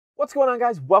What's going on,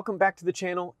 guys? Welcome back to the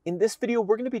channel. In this video,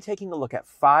 we're going to be taking a look at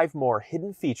 5 more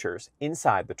hidden features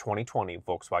inside the 2020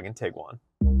 Volkswagen Tiguan.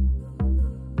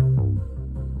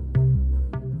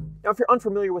 Now, if you're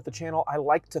unfamiliar with the channel, I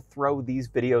like to throw these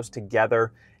videos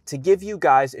together to give you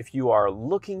guys, if you are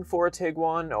looking for a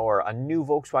Tiguan or a new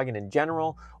Volkswagen in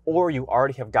general, or you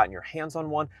already have gotten your hands on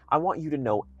one, I want you to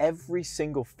know every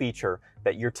single feature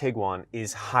that your Tiguan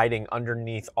is hiding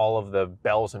underneath all of the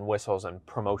bells and whistles and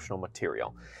promotional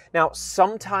material. Now,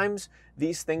 sometimes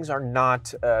these things are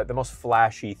not the most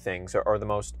flashy things or the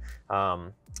most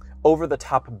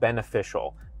over-the-top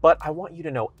beneficial, but I want you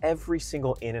to know every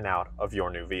single in and out of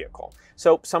your new vehicle.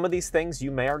 So some of these things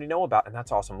you may already know about, and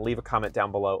that's awesome. Leave a comment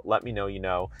down below. Let me know you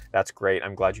know. That's great.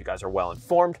 I'm glad you guys are well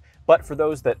informed. But for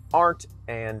those that aren't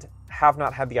and have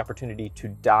not had the opportunity to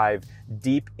dive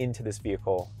deep into this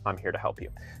vehicle, I'm here to help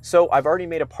you. So I've already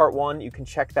made a part 1. You can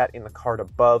check that in the card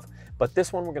above. But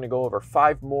this one, we're going to go over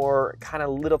 5 more kind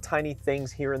of little tiny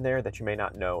things here and there that you may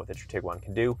not know that your Tiguan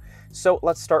can do. So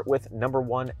let's start with number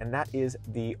 1, and that is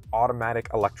the automatic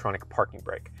electronic parking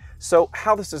brake. So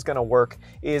how this is going to work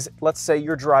is, let's say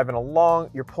you're driving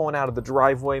along, you're pulling out of the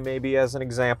driveway maybe as an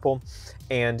example,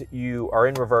 and you are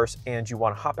in reverse and you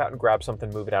want to hop out and grab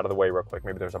something, move it out of the way real quick.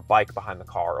 Maybe there's a bike behind the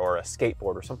car or a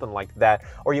skateboard or something like that,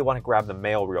 or you want to grab the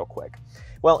mail real quick.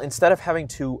 Well, instead of having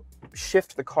to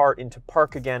shift the car into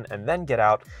park again and then get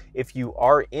out, if you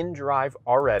are in drive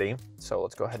already, so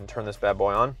let's go ahead and turn this bad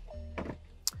boy on,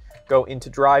 go into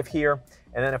drive here,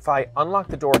 and then if I unlock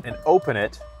the door and open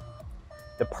it,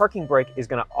 the parking brake is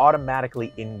going to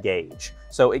automatically engage.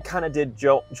 So it kind of did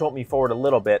jolt me forward a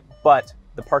little bit, but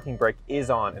the parking brake is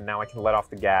on, and now I can let off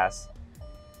the gas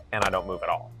and I don't move at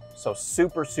all. So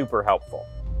super, super helpful.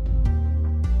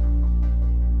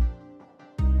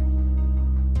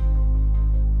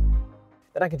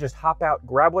 Then I can just hop out,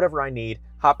 grab whatever I need,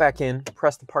 hop back in,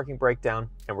 press the parking brake down,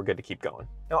 and we're good to keep going.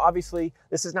 Now, obviously,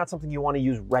 this is not something you want to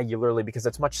use regularly because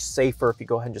it's much safer if you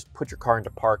go ahead and just put your car into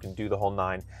park and do the whole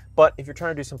 9. But if you're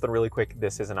trying to do something really quick,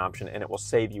 this is an option, and it will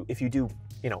save you if you do,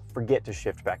 forget to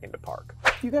shift back into park.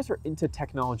 If you guys are into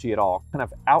technology at all, kind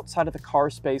of outside of the car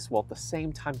space, while at the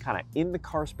same time kind of in the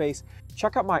car space,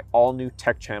 check out my all-new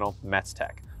tech channel, Mets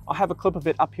Tech. I'll have a clip of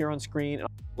it up here on screen,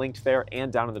 linked there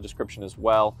and down in the description as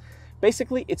well.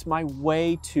 Basically, it's my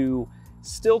way to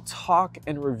still talk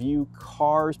and review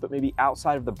cars, but maybe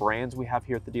outside of the brands we have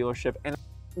here at the dealership, and at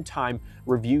the same time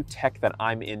review tech that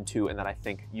I'm into and that I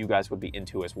think you guys would be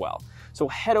into as well. So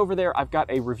head over there. I've got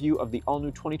a review of the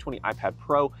all-new 2020 iPad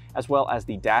Pro, as well as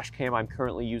the dash cam I'm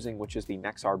currently using, which is the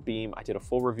Nexar Beam. I did a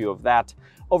full review of that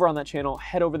over on that channel.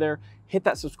 Head over there, hit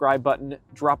that subscribe button,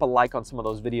 drop a like on some of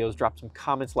those videos, drop some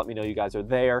comments, let me know you guys are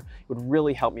there. It would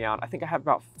really help me out. I think I have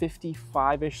about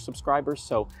 55-ish subscribers,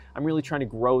 so I'm really trying to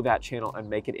grow that channel and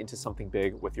make it into something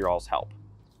big with your all's help.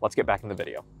 Let's get back in the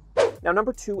video. Now,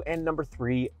 number 2 and number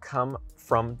 3 come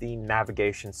from the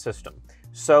navigation system.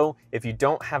 So if you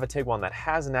don't have a Tiguan that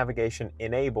has navigation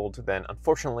enabled, then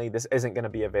unfortunately this isn't going to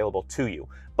be available to you.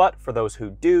 But for those who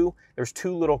do, there's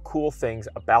 2 little cool things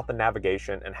about the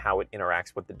navigation and how it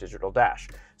interacts with the digital dash.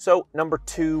 So number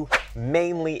 2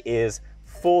 mainly is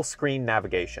full screen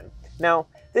navigation. Now,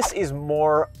 this is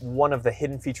more one of the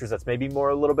hidden features that's maybe more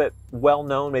a little bit well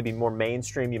known, maybe more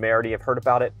mainstream. You may already have heard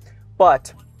about it.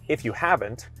 But if you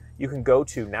haven't, you can go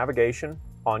to navigation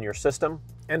on your system,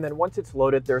 and then once it's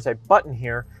loaded, there's a button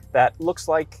here that looks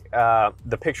like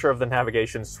the picture of the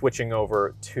navigation switching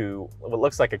over to what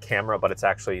looks like a camera, but it's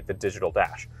actually the digital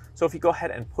dash. So if you go ahead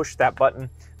and push that button,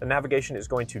 the navigation is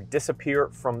going to disappear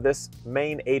from this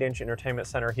main 8-inch entertainment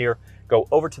center here, go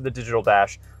over to the digital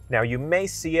dash. Now you may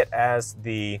see it as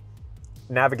the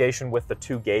navigation with the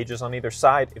 2 gauges on either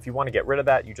side. If you want to get rid of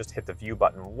that, you just hit the view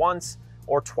button once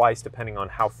or twice, depending on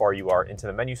how far you are into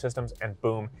the menu systems, and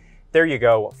boom, there you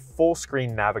go, full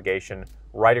screen navigation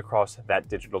right across that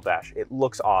digital dash. It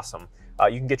looks awesome.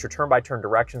 You can get your turn-by-turn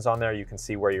directions on there. You can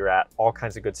see where you're at, all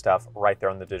kinds of good stuff right there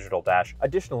on the digital dash.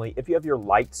 Additionally, if you have your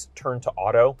lights turned to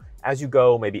auto, as you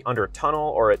go maybe under a tunnel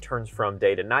or it turns from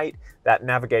day to night, that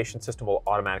navigation system will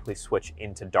automatically switch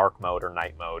into dark mode or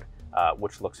night mode,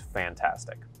 which looks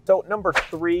fantastic. So number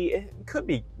 3, it could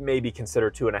be maybe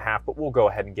considered 2.5, but we'll go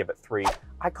ahead and give it 3.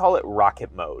 I call it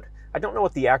rocket mode. I don't know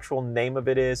what the actual name of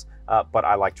it is, but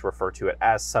I like to refer to it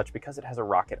as such because it has a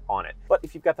rocket on it. But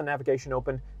if you've got the navigation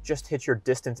open, just hit your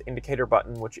distance indicator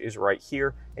button, which is right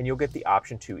here, and you'll get the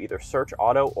option to either search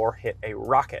auto or hit a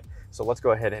rocket. So let's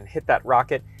go ahead and hit that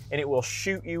rocket, and it will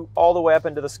shoot you all the way up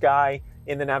into the sky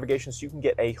in the navigation so you can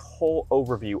get a whole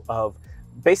overview of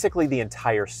basically the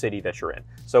entire city that you're in.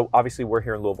 So obviously we're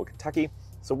here in Louisville, Kentucky.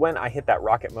 So when I hit that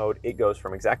rocket mode, it goes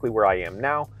from exactly where I am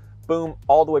now, boom,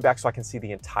 all the way back so I can see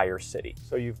the entire city.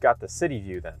 So you've got the city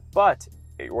view then, but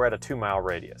we're at a 2-mile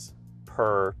radius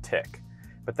per tick.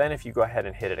 But then if you go ahead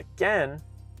and hit it again,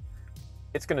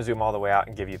 it's gonna zoom all the way out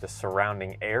and give you the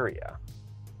surrounding area.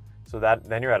 So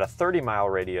then you're at a 30-mile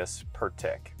radius per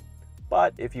tick.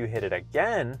 But if you hit it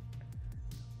again,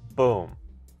 boom,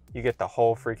 you get the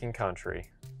whole freaking country.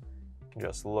 You can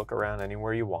just look around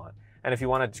anywhere you want. And if you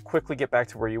want to quickly get back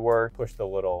to where you were, push the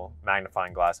little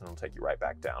magnifying glass and it'll take you right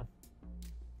back down.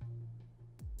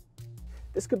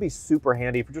 This could be super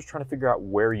handy if you're just trying to figure out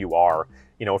where you are.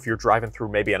 You know, if you're driving through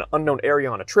maybe an unknown area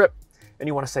on a trip and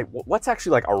you want to say, what's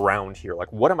actually like around here?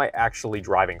 Like, what am I actually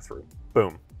driving through?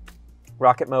 Boom.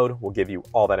 Rocket mode will give you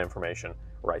all that information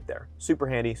right there. Super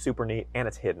handy, super neat, and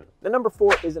it's hidden. The number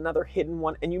 4 is another hidden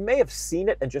one, and you may have seen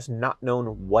it and just not known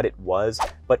what it was,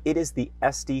 but it is the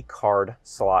SD card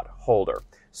slot holder.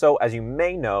 So as you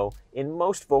may know, in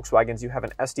most Volkswagens, you have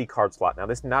an SD card slot. Now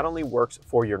this not only works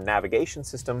for your navigation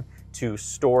system to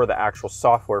store the actual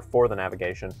software for the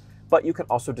navigation, but you can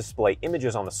also display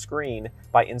images on the screen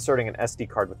by inserting an SD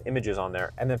card with images on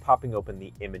there and then popping open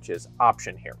the images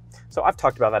option here. So I've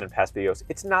talked about that in past videos.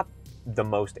 It's not the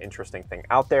most interesting thing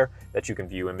out there that you can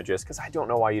view images, because I don't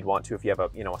know why you'd want to if you have a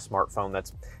smartphone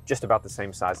that's just about the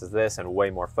same size as this and way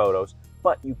more photos,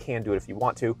 but you can do it if you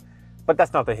want to. But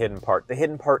that's not the hidden part. The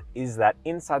hidden part is that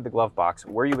inside the glove box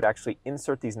where you would actually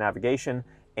insert these navigation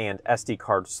and SD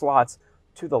card slots,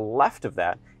 to the left of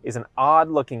that is an odd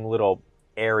looking little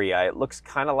area. It looks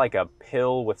kind of like a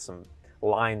pill with some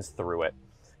lines through it,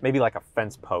 maybe like a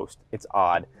fence post. It's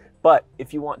odd. But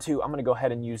if you want to, I'm gonna go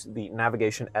ahead and use the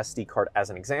navigation SD card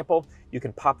as an example. You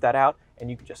can pop that out and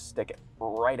you can just stick it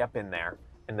right up in there.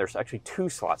 And there's actually 2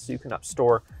 slots, so you can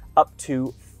store up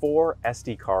to 4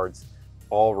 SD cards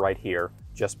all right here,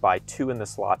 just by 2 in the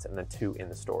slots and then 2 in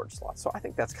the storage slots. So I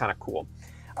think that's kind of cool.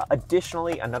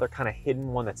 Additionally, another kind of hidden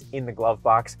one that's in the glove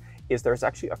box is there's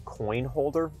actually a coin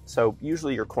holder. So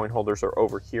usually your coin holders are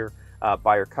over here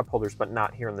by your cup holders, but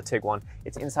not here in the Tiguan.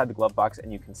 It's inside the glove box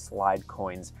and you can slide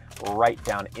coins right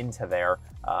down into there.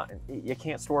 You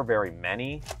can't store very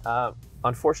many,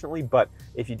 unfortunately, but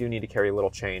if you do need to carry a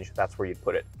little change, that's where you'd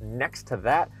put it. Next to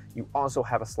that, you also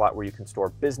have a slot where you can store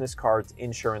business cards,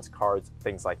 insurance cards,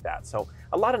 things like that. So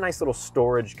a lot of nice little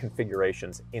storage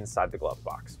configurations inside the glove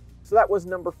box. So that was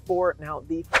number 4. Now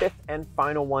the 5th and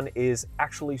final one is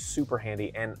actually super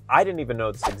handy, and I didn't even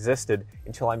know this existed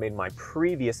until I made my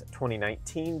previous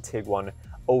 2019 Tiguan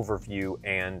overview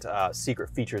and secret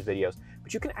features videos.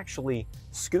 But you can actually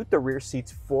scoot the rear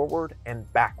seats forward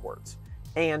and backwards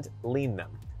and lean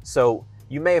them. So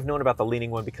you may have known about the leaning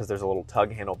one because there's a little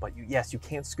tug handle, but yes, you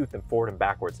can scoot them forward and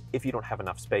backwards if you don't have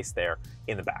enough space there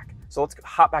in the back. So let's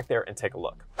hop back there and take a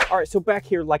look. All right, so back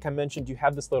here, like I mentioned, you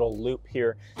have this little loop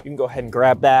here. You can go ahead and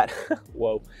grab that.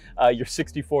 Whoa, your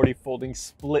 60/40 folding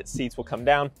split seats will come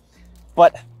down,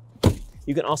 but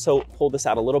you can also pull this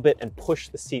out a little bit and push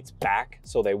the seats back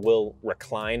so they will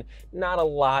recline. Not a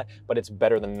lot, but it's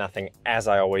better than nothing, as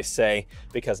I always say,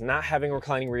 because not having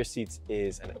reclining rear seats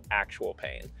is an actual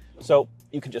pain. So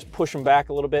you can just push them back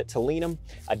a little bit to lean them.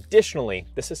 Additionally,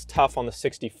 this is tough on the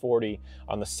 60/40,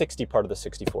 on the 60 part of the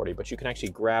 60/40, but you can actually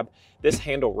grab this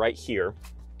handle right here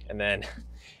and then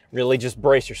really just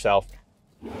brace yourself.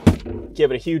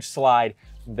 Give it a huge slide.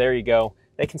 There you go.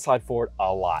 They can slide forward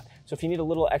a lot. So if you need a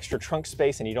little extra trunk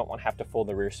space and you don't want to have to fold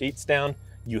the rear seats down,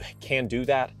 you can do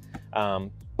that.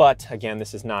 But again,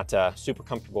 this is not super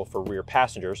comfortable for rear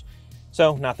passengers,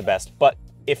 so not the best. But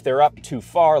if they're up too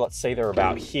far, let's say they're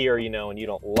about here, and you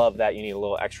don't love that, you need a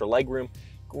little extra leg room,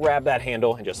 grab that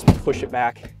handle and just push it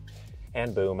back,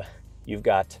 and boom, you've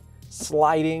got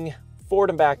sliding forward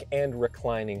and back and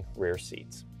reclining rear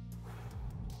seats.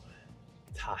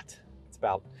 It's hot. It's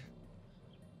about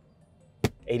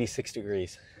 86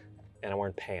 degrees and I'm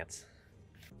wearing pants.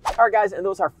 All right, guys, and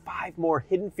those are 5 more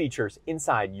hidden features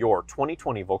inside your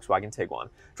 2020 Volkswagen Tiguan.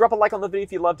 Drop a like on the video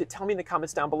if you loved it. Tell me in the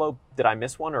comments down below, did I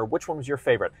miss one, or which one was your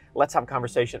favorite? Let's have a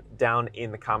conversation down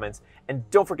in the comments. And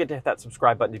don't forget to hit that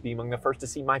subscribe button to be among the first to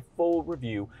see my full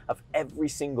review of every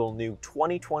single new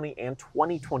 2020 and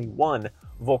 2021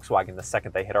 Volkswagen the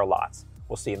second they hit our lots.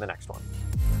 We'll see you in the next one.